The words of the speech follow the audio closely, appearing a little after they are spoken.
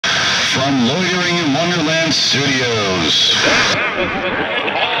from Loitering in Wonderland Studios.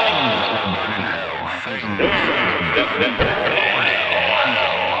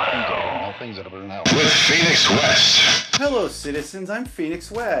 With Phoenix West. Hello, citizens. I'm Phoenix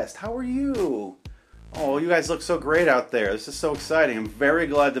West. How are you? Oh, you guys look so great out there. This is so exciting. I'm very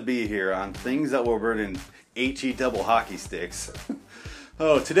glad to be here on Things That Will Burn in HE double hockey sticks.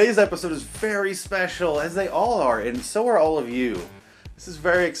 Oh, today's episode is very special, as they all are, and so are all of you. This is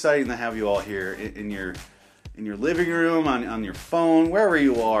very exciting to have you all here in your living room, on your phone, wherever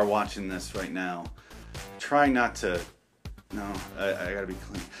you are watching this right now. Trying not to... No, I gotta be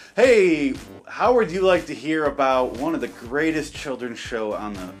clean. Hey, how would you like to hear about one of the greatest children's show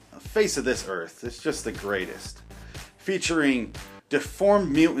on the face of this earth? It's just the greatest. Featuring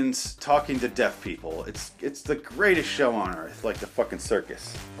deformed mutants talking to deaf people. It's the greatest show on earth, like the fucking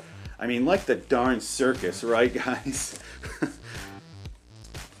circus. I mean, like the darn circus, right, guys?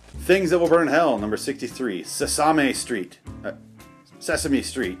 Things That Will Burn in Hell, number 63, Sesame Street. Sesame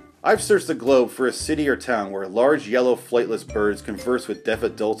Street. I've searched the globe for a city or town where large yellow flightless birds converse with deaf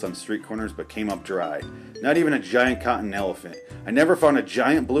adults on street corners but came up dry. Not even a giant cotton elephant. I never found a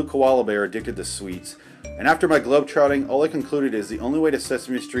giant blue koala bear addicted to sweets. And after my globetrotting, all I concluded is the only way to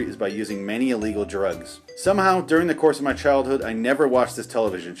Sesame Street is by using many illegal drugs. Somehow, during the course of my childhood, I never watched this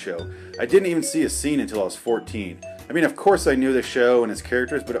television show. I didn't even see a scene until I was 14. I mean, of course I knew the show and its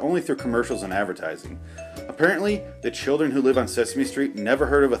characters, but only through commercials and advertising. Apparently, the children who live on Sesame Street never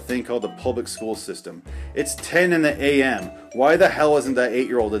heard of a thing called the public school system. It's 10 in the a.m. Why the hell isn't that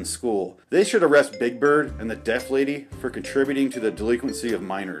 8-year-old in school? They should arrest Big Bird and the deaf lady for contributing to the delinquency of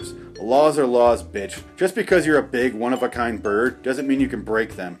minors. Laws are laws, bitch. Just because you're a big, one-of-a-kind bird doesn't mean you can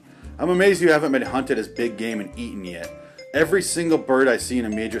break them. I'm amazed you haven't been hunted as big game and eaten yet. Every single bird I see in a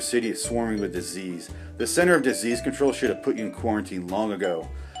major city is swarming with disease. The Center of Disease Control should have put you in quarantine long ago.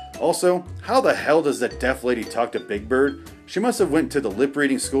 Also, how the hell does that deaf lady talk to Big Bird? She must have went to the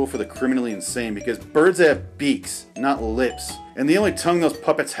lip-reading school for the criminally insane, because birds have beaks, not lips. And the only tongue those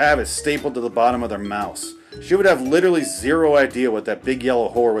puppets have is stapled to the bottom of their mouths. She would have literally zero idea what that big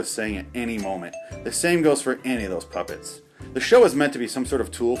yellow whore was saying at any moment. The same goes for any of those puppets. The show is meant to be some sort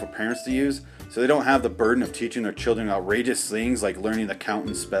of tool for parents to use, so they don't have the burden of teaching their children outrageous things like learning to count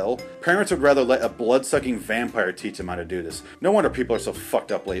and spell. Parents would rather let a blood-sucking vampire teach them how to do this. No wonder people are so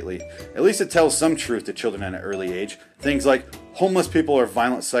fucked up lately. At least it tells some truth to children at an early age. Things like, homeless people are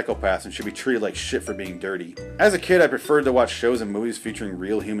violent psychopaths and should be treated like shit for being dirty. As a kid, I preferred to watch shows and movies featuring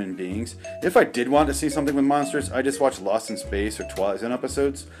real human beings. If I did want to see something with monsters, I just watched Lost in Space or Twilight Zone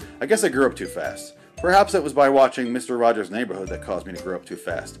episodes. I guess I grew up too fast. Perhaps it was by watching Mr. Rogers' Neighborhood that caused me to grow up too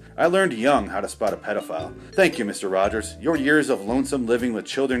fast. I learned young how to spot a pedophile. Thank you, Mr. Rogers. Your years of lonesome living with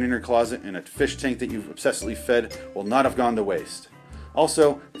children in your closet and a fish tank that you've obsessively fed will not have gone to waste.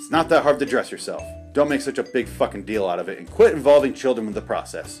 Also, it's not that hard to dress yourself. Don't make such a big fucking deal out of it and quit involving children with the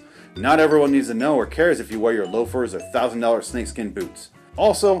process. Not everyone needs to know or cares if you wear your loafers or $1,000 snakeskin boots.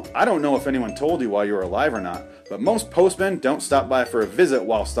 Also, I don't know if anyone told you while you were alive or not, but most postmen don't stop by for a visit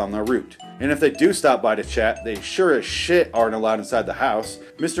whilst on their route. And if they do stop by to chat, they sure as shit aren't allowed inside the house.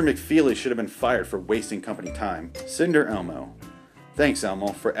 Mr. McFeely should have been fired for wasting company time. Cinder Elmo. Thanks, Elmo,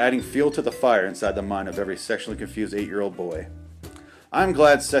 for adding fuel to the fire inside the mind of every sexually confused 8-year-old boy. I'm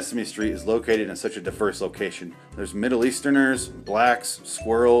glad Sesame Street is located in such a diverse location. There's Middle Easterners, blacks,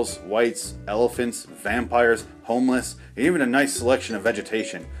 squirrels, whites, elephants, vampires, homeless, and even a nice selection of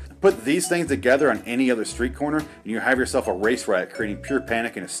vegetation. Put these things together on any other street corner, and you have yourself a race riot creating pure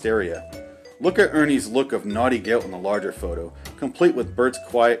panic and hysteria. Look at Ernie's look of naughty guilt in the larger photo, complete with Bert's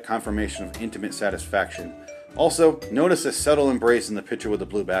quiet confirmation of intimate satisfaction. Also, notice a subtle embrace in the picture with the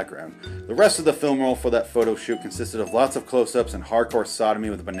blue background. The rest of the film roll for that photo shoot consisted of lots of close-ups and hardcore sodomy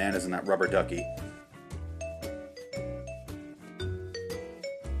with bananas and that rubber ducky.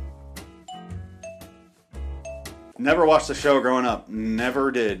 Never watched the show growing up. Never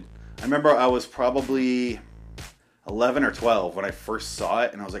did. I remember I was probably 11 or 12 when I first saw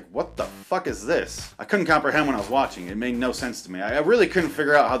it, and I was like, what the fuck is this? I couldn't comprehend when I was watching. It made no sense to me. I really couldn't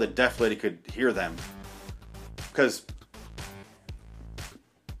figure out how the deaf lady could hear them. Because,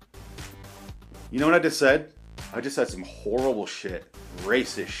 you know what I just said? I just said some horrible shit.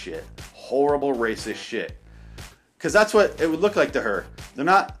 Racist shit. Horrible racist shit. Because that's what it would look like to her. They're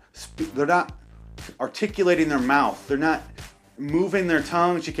not articulating their mouth. They're not moving their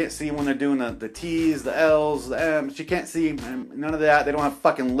tongue. She can't see when they're doing the T's, the L's, the M's. She can't see none of that. They don't have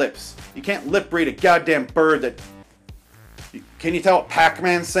fucking lips. You can't lip read a goddamn bird that... Can you tell what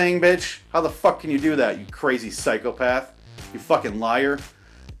Pac-Man's saying, bitch? How the fuck can you do that, you crazy psychopath? You fucking liar.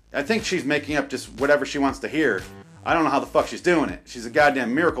 I think she's making up just whatever she wants to hear. I don't know how the fuck she's doing it. She's a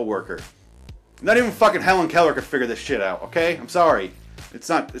goddamn miracle worker. Not even fucking Helen Keller could figure this shit out, okay? I'm sorry. It's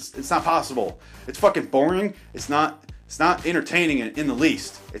not possible. It's fucking boring. It's not entertaining in the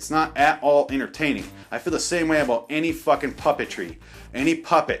least. It's not at all entertaining. I feel the same way about any fucking puppetry. Any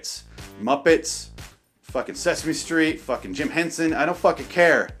puppets. Muppets, fucking Sesame Street, fucking Jim Henson. I don't fucking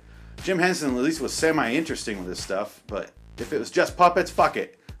care. Jim Henson at least was semi-interesting with this stuff, but if it was just puppets, fuck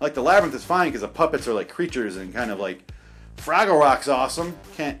it. Like the Labyrinth is fine because the puppets are like creatures and kind of like Fraggle Rock's awesome.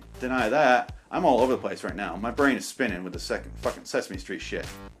 Can't deny that. I'm all over the place right now. My brain is spinning with the second fucking Sesame Street shit.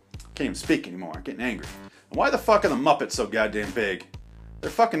 Can't even speak anymore. I'm getting angry. And why the fuck are the Muppets so goddamn big? They're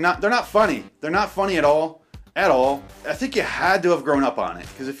fucking not. They're not funny. They're not funny at all. At all. I think you had to have grown up on it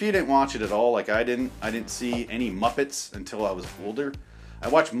because if you didn't watch it at all, like I didn't see any Muppets until I was older. I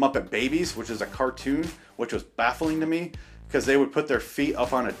watched Muppet Babies, which is a cartoon, which was baffling to me because they would put their feet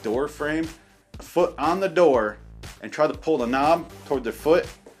up on a door frame, a foot on the door, and try to pull the knob toward their foot.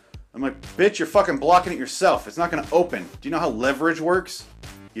 I'm like, bitch, you're fucking blocking it yourself. It's not gonna open. Do you know how leverage works?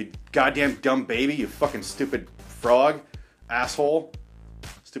 You goddamn dumb baby, you fucking stupid frog, asshole,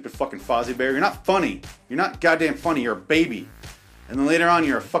 stupid fucking Fozzie Bear. You're not funny. You're not goddamn funny. You're a baby. And then later on,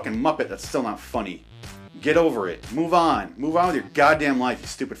 you're a fucking Muppet that's still not funny. Get over it. Move on. Move on with your goddamn life, you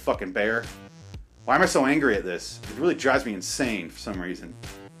stupid fucking bear. Why am I so angry at this? It really drives me insane for some reason.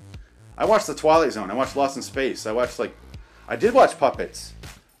 I watched The Twilight Zone. I watched Lost in Space. I did watch puppets.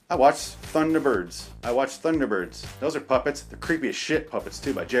 I watched Thunderbirds. Those are puppets. They're creepy as shit puppets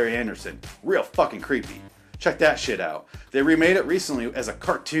too by Jerry Anderson. Real fucking creepy. Check that shit out. They remade it recently as a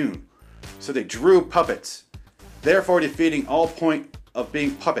cartoon. So they drew puppets. Therefore defeating all point of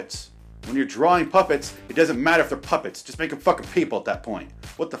being puppets. When you're drawing puppets, it doesn't matter if they're puppets. Just make them fucking people at that point.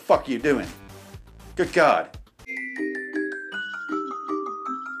 What the fuck are you doing? Good God.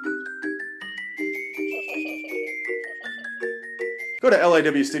 Go to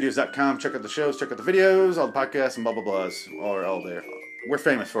lawstudios.com, check out the shows, check out the videos, all the podcasts, and blah blah blahs. All there. We're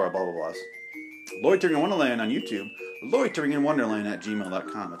famous for our blah blah blahs. Loitering in Wonderland on YouTube.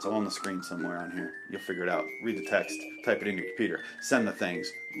 Loiteringinwonderland@gmail.com. It's all on the screen somewhere on here. You'll figure it out. Read the text. Type it in your computer. Send the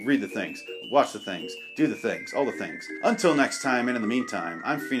things. Read the things. Watch the things. Do the things. All the things. Until next time, and in the meantime,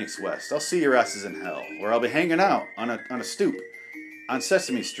 I'm Phoenix West. I'll see your asses in hell, where I'll be hanging out on a stoop on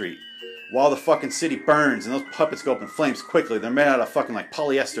Sesame Street while the fucking city burns and those puppets go up in flames quickly. They're made out of fucking like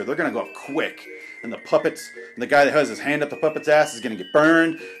polyester. They're gonna go up quick. And the puppets, and the guy that has his hand up the puppet's ass is gonna get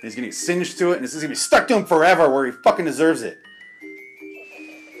burned, and he's gonna get singed to it, and it's gonna be stuck to him forever where he fucking deserves it.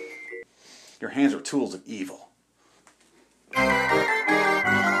 Your hands are tools of evil.